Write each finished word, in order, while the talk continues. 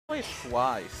played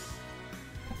twice.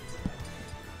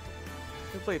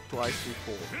 We played twice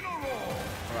before.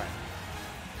 Alright.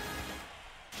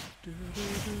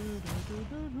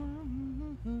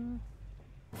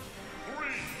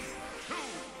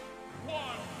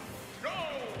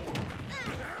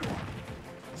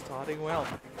 Starting well.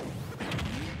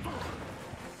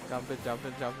 Jumping.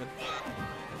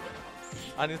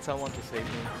 I need someone to save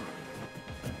me.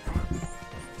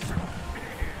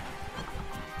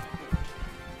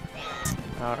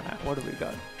 Alright, what do we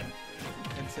got?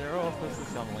 Incineroar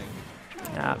versus Youngling.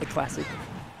 Ah, the classic.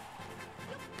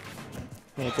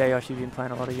 Yeah, Jyoshi been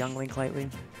playing a lot of Young Link lately.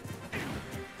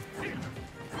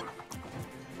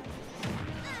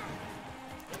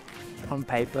 On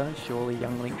paper, surely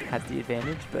Young Link has the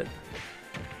advantage, but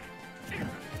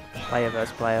player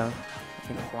versus player, I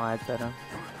think Fly is better.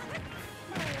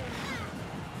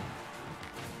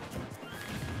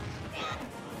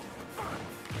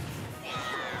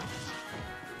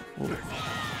 Ooh.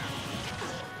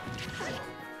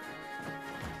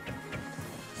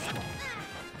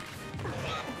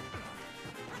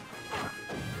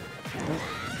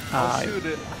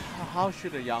 How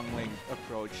should a Youngling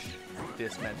approach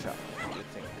this matchup, do you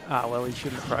think? Well, he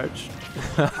shouldn't approach.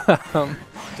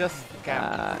 Just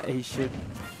camp. He should,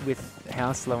 with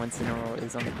how slow Incineroar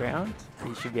is on the ground,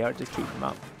 he should be able to just keep him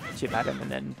up, chip at him, and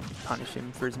then punish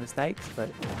him for his mistakes. But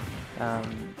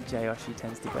Jyoshi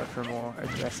tends to go for a more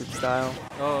aggressive style.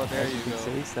 Oh, there as you can go.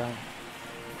 see, so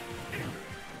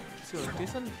So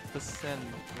decent percent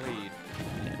lead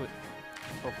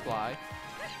for Fly.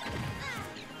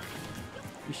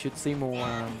 we should see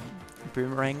more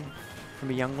Boomerang from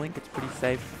a Young Link. It's pretty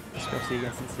safe, especially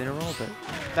against Incineroar, but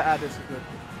That is a good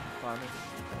punish.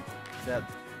 That.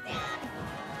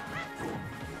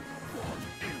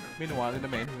 Meanwhile, in the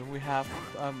main room, we have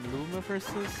Luma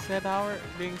versus Zedhour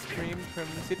being streamed from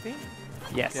Sydney.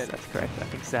 yes, Yeah. that's correct. I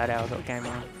think Zedhour got game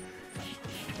on.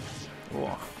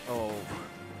 Whoa. Oh.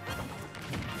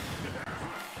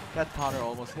 That counter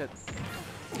almost hit.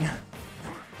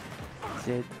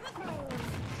 Zed.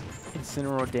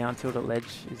 Incineroar down tilt at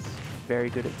ledge is very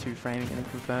good at 2-framing and then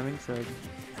confirming, so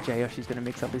Jyoshi's going to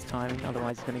mix up his timing,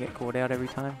 otherwise he's going to get caught out every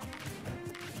time.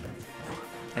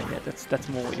 And yeah, that's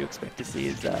more what you expect to see,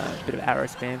 is a bit of arrow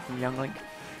spam from Young Link,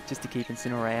 just to keep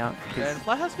Incineroar out. And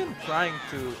Fly has been trying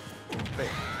to...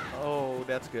 Oh,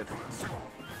 that's good.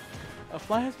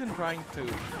 Fly has been trying to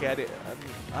get it...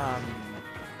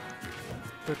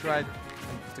 to try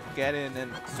to get in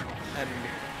and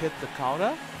hit the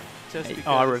counter. Just because...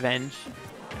 Oh, revenge.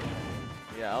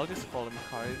 Yeah, I'll just call him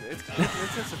Kari. It's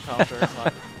just a counter. It's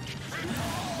not...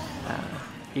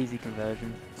 Easy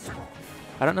conversion.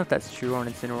 I don't know if that's true on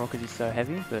Incineroar because he's so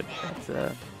heavy, but that's,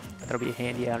 that'll be a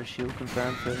handy outer shield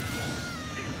confirmed for...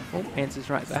 Oh, answers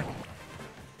right back.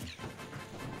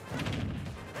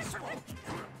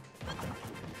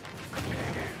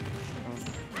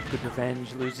 Good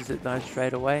revenge, loses it though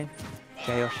straight away.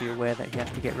 Jyoshi aware that he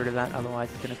has to get rid of that, otherwise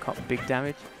he's going to cop big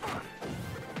damage.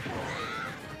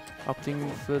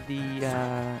 Opting for the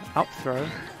up throw.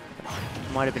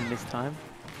 Might have been missed time.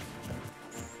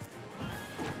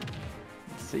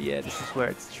 So yeah, this is where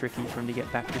it's tricky for him to get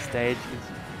back to stage.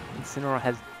 Incineroar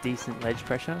has decent ledge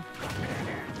pressure.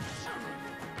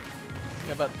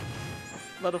 Yeah,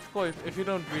 but of course, if you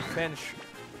don't revenge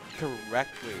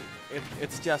correctly,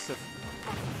 it's just a...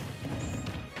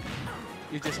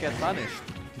 You just get punished.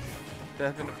 There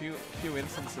have been a few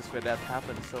instances where that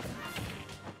happened.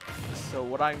 So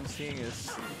what I'm seeing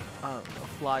is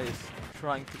Fly is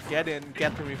trying to get in,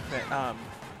 get the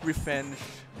revenge,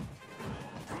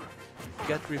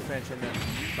 and then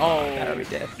That'll be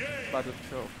dead. But the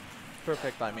throw,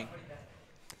 perfect timing.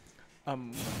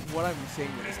 What I'm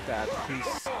seeing is that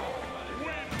he's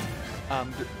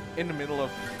in the middle of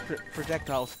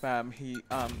projectile spam. He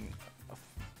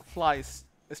Fly is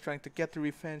trying to get the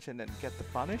revenge and then get the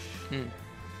punish.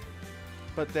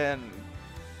 But then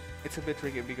it's a bit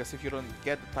tricky because if you don't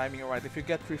get the timing right, if you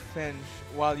get revenge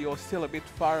while you're still a bit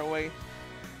far away,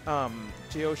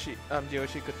 Jyoshi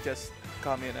could just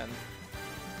come in and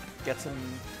get some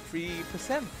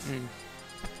 3%.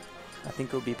 I think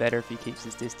it'll be better if he keeps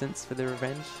his distance for the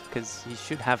revenge, because he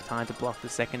should have time to block the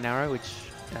second arrow, which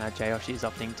Jyoshi is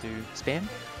opting to spam.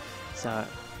 So,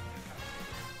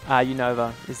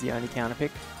 Unova is the only counter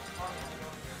pick.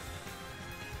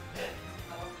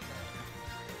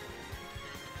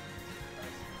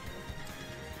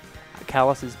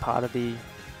 Kalos is part of the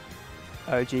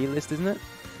OG list, isn't it?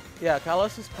 Yeah,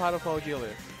 Kalos is part of OG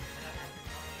list.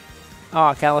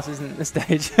 Oh, Kalos isn't the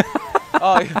stage.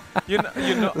 Oh, you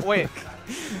know, wait.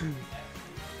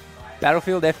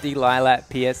 Battlefield FD Lilat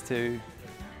PS2.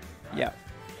 Yeah.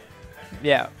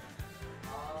 Yeah.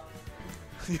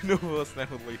 You know who was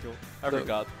never legal? I Look.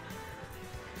 forgot.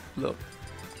 Look,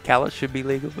 Callus should be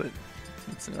legal, but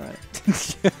it's alright.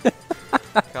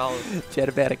 Callus. Chat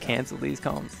about to cancel these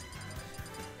comms.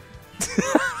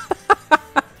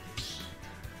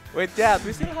 Wait, Dad,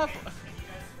 we still have.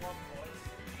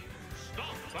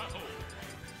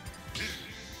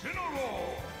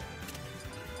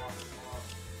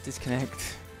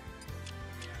 Disconnect.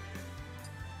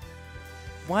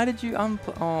 Why did you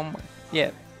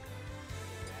yeah.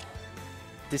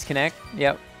 Disconnect.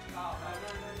 Yep.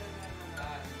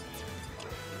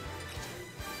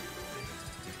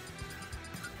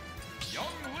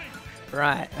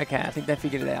 Right. Okay. I think they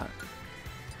figured it out.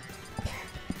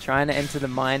 Trying to enter the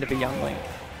mind of a young Link.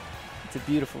 It's a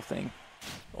beautiful thing.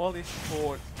 All this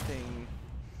sport thing.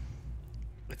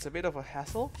 It's a bit of a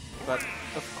hassle, but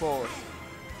of course.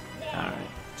 Alright.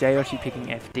 Jyoshi picking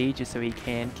FD just so he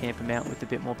can camp him out with a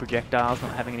bit more projectiles,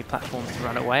 not having any platforms to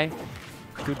run away.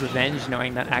 Good revenge,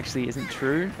 knowing that actually isn't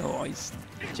true. Oh,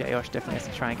 Jyoshi definitely has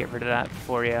to try and get rid of that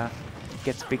before he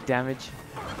gets big damage.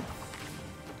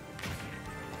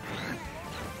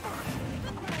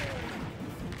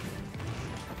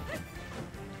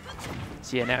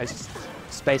 So yeah, now he's just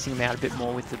spacing him out a bit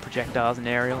more with the projectiles and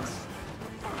aerials.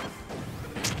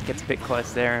 Gets a bit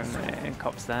close there and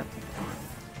cops that.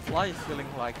 Fly is feeling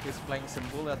like he's playing some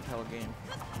bullet hell game.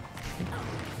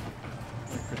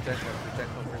 Projectile,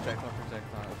 projectile, projectile,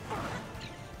 projectile.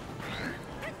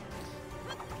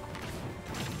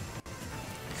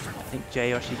 I think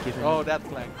Jyoshi giving that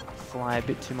flank. Fly a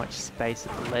bit too much space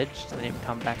at the ledge to let him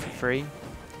come back for free.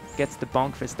 Gets the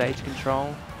bonk for stage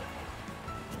control.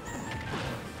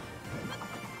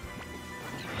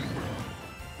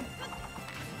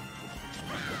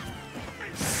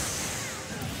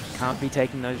 Can't be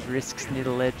taking those risks near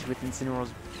the ledge with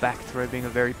Incineroar's back throw being a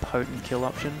very potent kill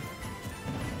option.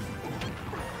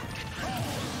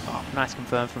 Oh, nice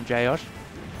confirm from Jyoshi.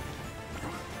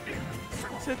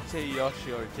 Is it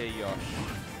Jyoshi or Jyosh?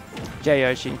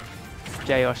 Jyoshi.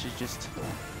 Jyoshi is just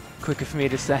quicker for me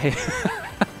to say.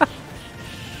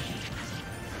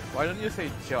 Why don't you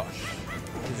say Josh?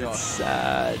 It's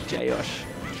Jyoshi.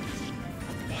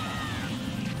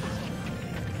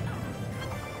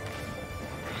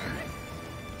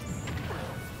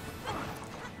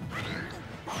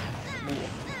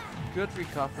 Good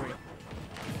recovery.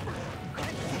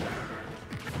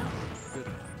 Good.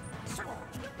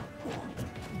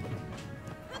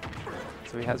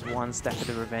 So he has one stack of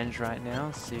the revenge right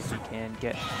now. See if he can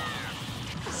get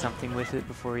something with it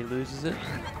before he loses it.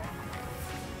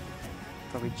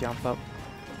 Probably jump up.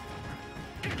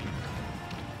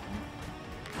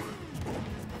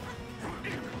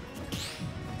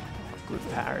 Good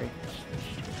parry.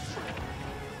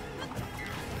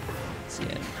 So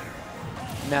yeah.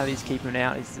 Now that he's keeping it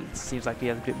out, it seems like he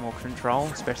has a bit more control,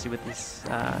 especially with this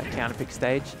counter pick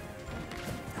stage.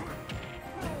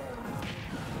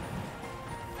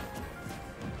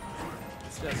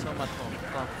 It's just so much more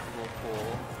comfortable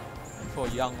for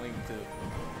young Link to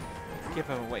give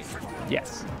him away.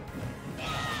 Yes.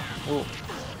 Oh.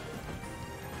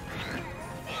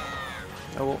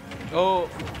 Oh. Oh.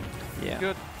 Yeah.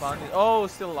 Good. Funny. Oh,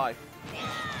 still alive.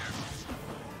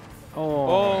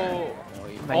 Oh.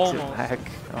 He makes almost. it back.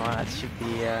 Oh, that should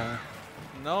be.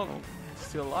 No,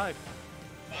 still alive.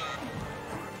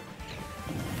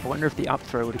 I wonder if the up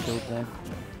throw would have killed them.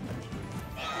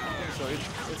 I think so.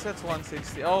 It's at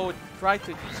 160. Oh, try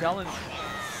to challenge.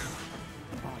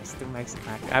 Oh, he still makes it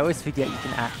back. I always forget you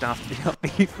can act after the up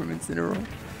B from Incineroar.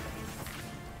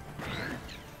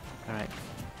 Alright.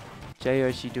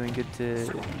 Jyoshi doing good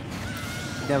to...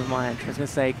 Never mind. I was going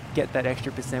to say, get that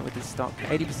extra percent with his stock.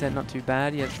 80% not too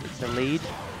bad. Yes, it's the lead.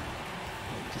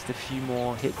 Just a few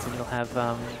more hits and he'll have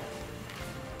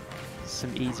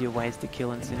some easier ways to kill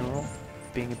Incineroar,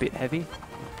 being a bit heavy.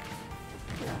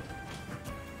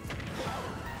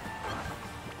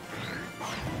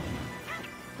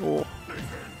 Oh.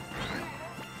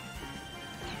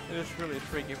 It is really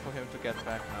tricky for him to get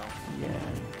back now. Yeah.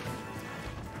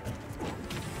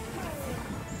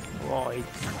 Oh, he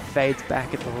fades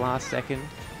back at the last second.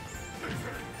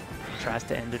 Tries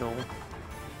to end it all.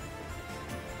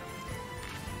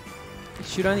 It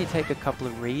should only take a couple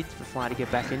of reads for Fly to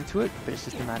get back into it, but it's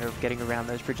just a matter of getting around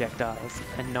those projectiles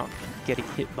and not getting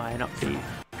hit by an up B.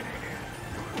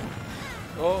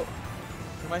 Oh,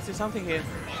 you might see something here.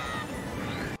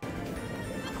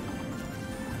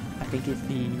 I think if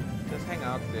the... Just hang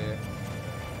out there.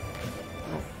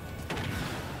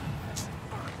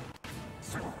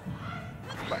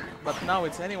 But now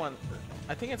it's anyone.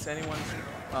 I think it's anyone's.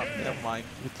 Oh, never mind.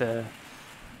 With the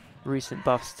recent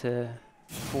buffs to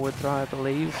forward throw, I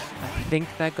believe. I think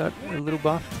that got a little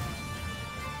buff.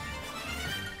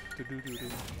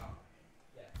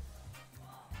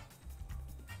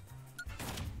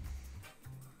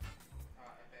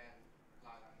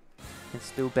 It's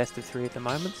still best of 3 at the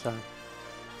moment, so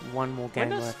one more game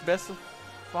When does left. best of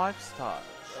 5 start?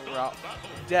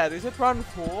 Yeah, is it round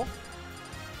 4?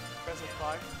 Best of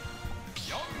 5?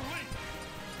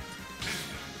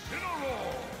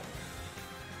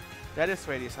 That is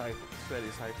sweaty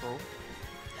cycle.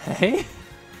 Hey?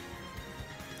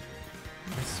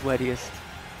 The sweatiest.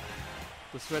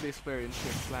 The sweatiest player in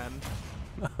Queensland,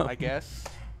 I guess.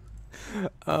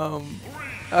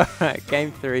 Alright,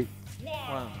 game 3.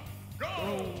 One.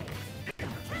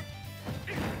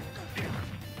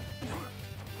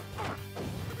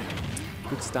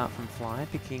 Good start from Fly,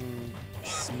 picking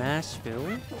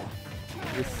Smashville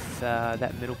with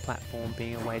that middle platform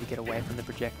being a way to get away from the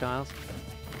projectiles.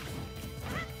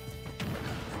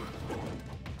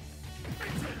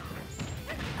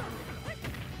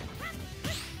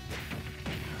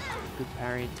 Good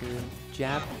parry to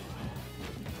jab.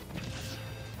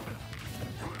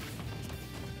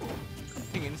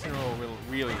 I think Incineroar will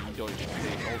really enjoy this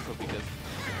stage also because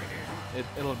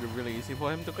it'll be really easy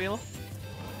for him to kill.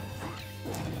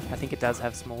 I think it does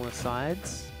have smaller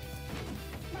sides.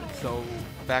 So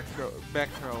back throw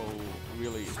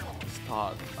really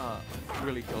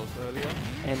really goes earlier.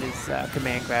 And his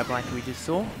command grab like we just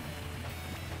saw.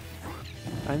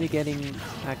 Only getting,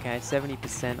 okay,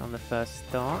 70% on the first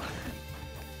stock.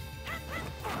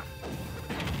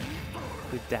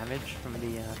 Good damage from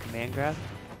the command grab.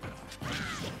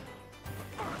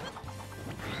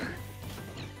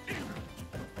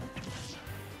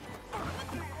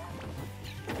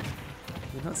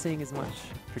 We're not seeing as much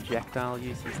projectile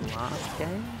use as last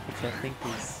game, which I think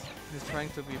is... He's trying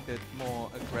to be a bit more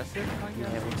aggressive, I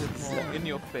guess. Yeah, a which bit is more in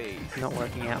your face. not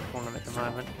working out for him at the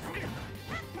moment.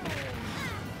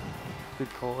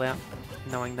 Good call out,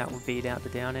 knowing that will beat out the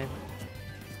down air.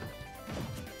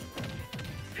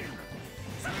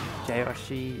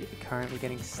 Jyoshi currently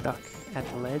getting stuck at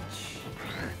the ledge.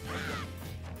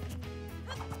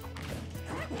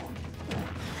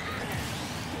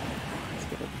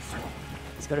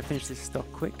 He's got to finish this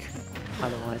stock quick,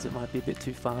 otherwise it might be a bit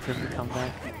too far for him to come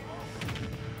back.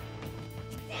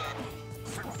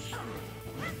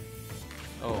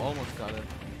 Oh, almost got it.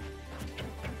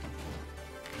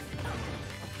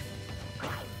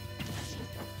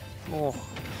 Oh.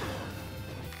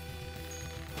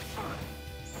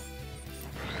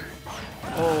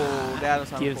 Oh, that was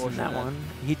Gives him that unfortunate. one.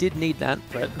 He did need that,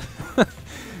 but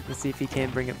we'll see if he can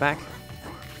bring it back.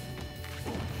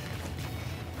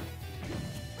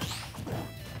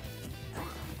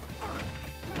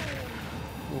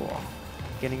 Oh,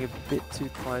 getting a bit too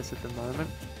close at the moment.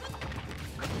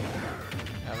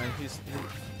 I mean,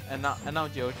 and now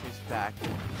Jyoshi's back,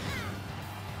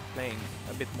 playing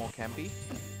a bit more campy.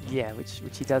 Yeah, which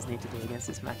he does need to do against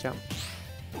this matchup.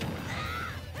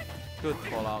 Good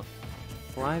call out.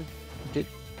 Fly a bit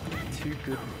too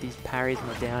good with these parries on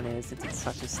the down air since it's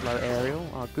such a slow aerial.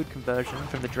 Oh, good conversion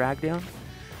from the drag down.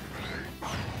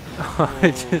 Oh,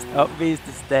 it just up-B's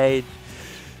the stage.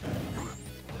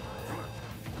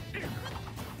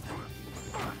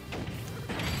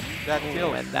 That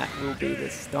kill. And that will be the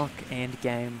stock and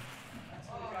game.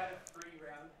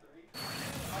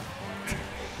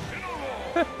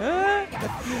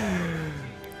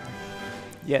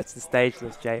 Yeah, it's the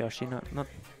stageless Jyoshi, not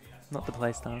the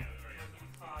playstyle.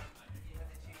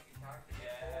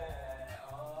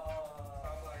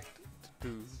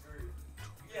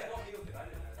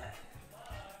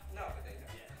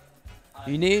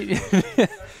 You need.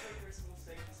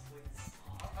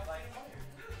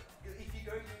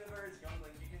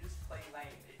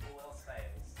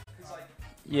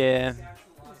 Yeah,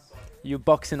 you're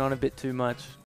boxing on a bit too much.